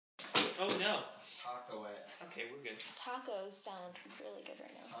Oh no. Tacoettes. Okay, we're good. Tacos sound really good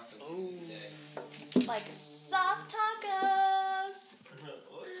right now. Tacos. Oh. Like soft tacos.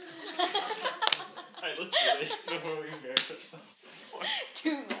 Alright, let's do this before we embarrass ourselves.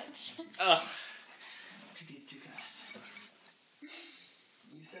 Too much. Ugh. Too fast.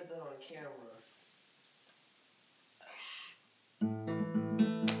 You said that on camera.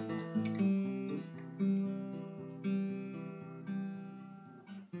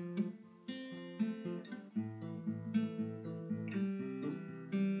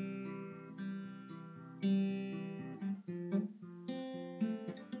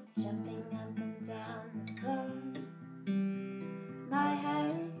 Jumping up and down the floor. My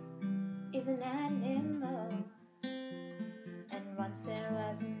head is an animal. And once there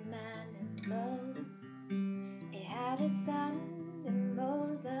was an animal. It had a son that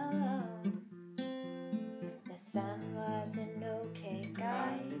mowed the lawn. The son was an okay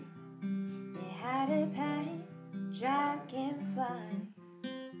guy. It had a pet dragonfly.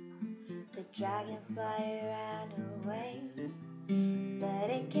 The dragonfly ran away, but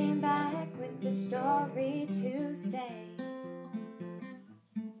it came back with a story to say.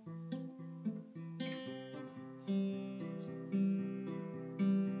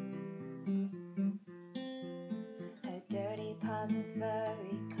 Her dirty paws and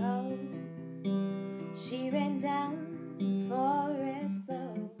furry coat, she ran down the forest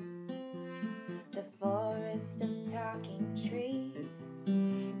slope. The forest of talking trees.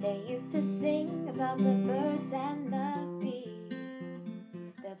 They used to sing about the birds and the bees.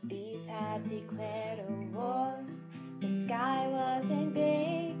 The bees had declared a war. The sky wasn't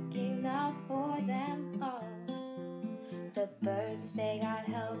big enough for them all. The birds, they got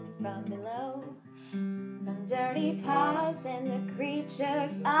help from below, from dirty paws and the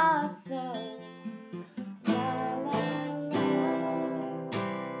creatures of snow.